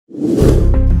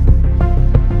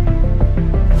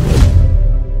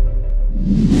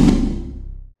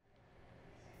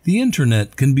The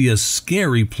internet can be a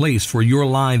scary place for your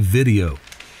live video,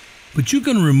 but you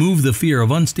can remove the fear of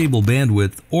unstable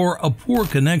bandwidth or a poor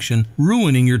connection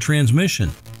ruining your transmission.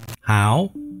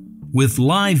 How? With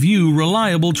LiveU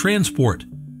Reliable Transport,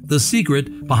 the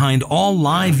secret behind all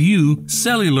LiveU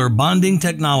cellular bonding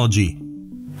technology.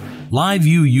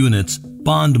 LiveU units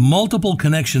bond multiple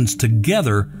connections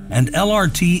together, and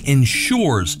LRT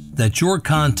ensures that your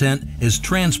content is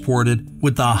transported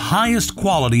with the highest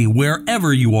quality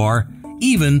wherever you are,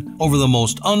 even over the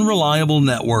most unreliable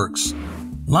networks.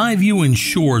 LiveU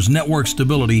ensures network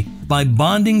stability by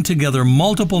bonding together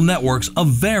multiple networks of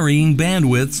varying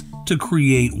bandwidths to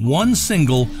create one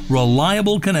single,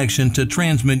 reliable connection to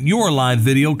transmit your live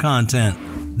video content.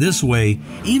 This way,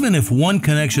 even if one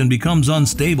connection becomes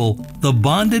unstable, the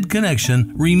bonded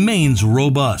connection remains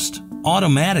robust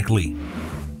automatically.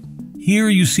 Here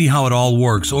you see how it all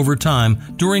works over time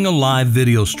during a live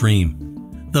video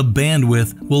stream. The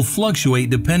bandwidth will fluctuate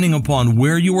depending upon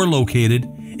where you are located,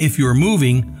 if you're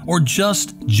moving, or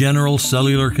just general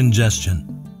cellular congestion.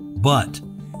 But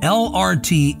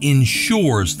LRT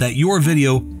ensures that your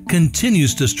video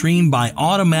continues to stream by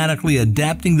automatically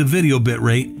adapting the video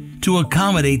bitrate to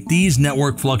accommodate these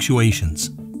network fluctuations.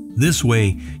 This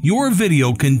way, your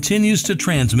video continues to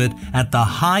transmit at the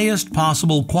highest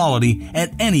possible quality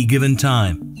at any given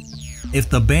time. If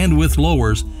the bandwidth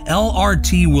lowers,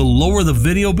 LRT will lower the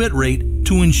video bitrate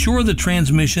to ensure the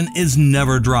transmission is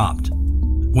never dropped.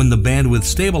 When the bandwidth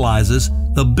stabilizes,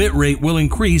 the bitrate will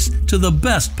increase to the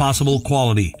best possible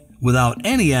quality without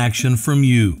any action from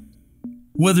you.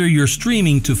 Whether you're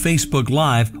streaming to Facebook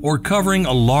Live or covering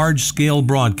a large-scale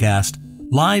broadcast,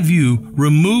 LiveU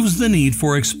removes the need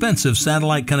for expensive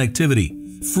satellite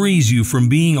connectivity, frees you from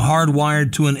being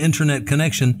hardwired to an internet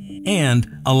connection,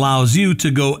 and allows you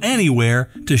to go anywhere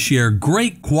to share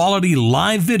great quality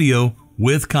live video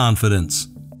with confidence.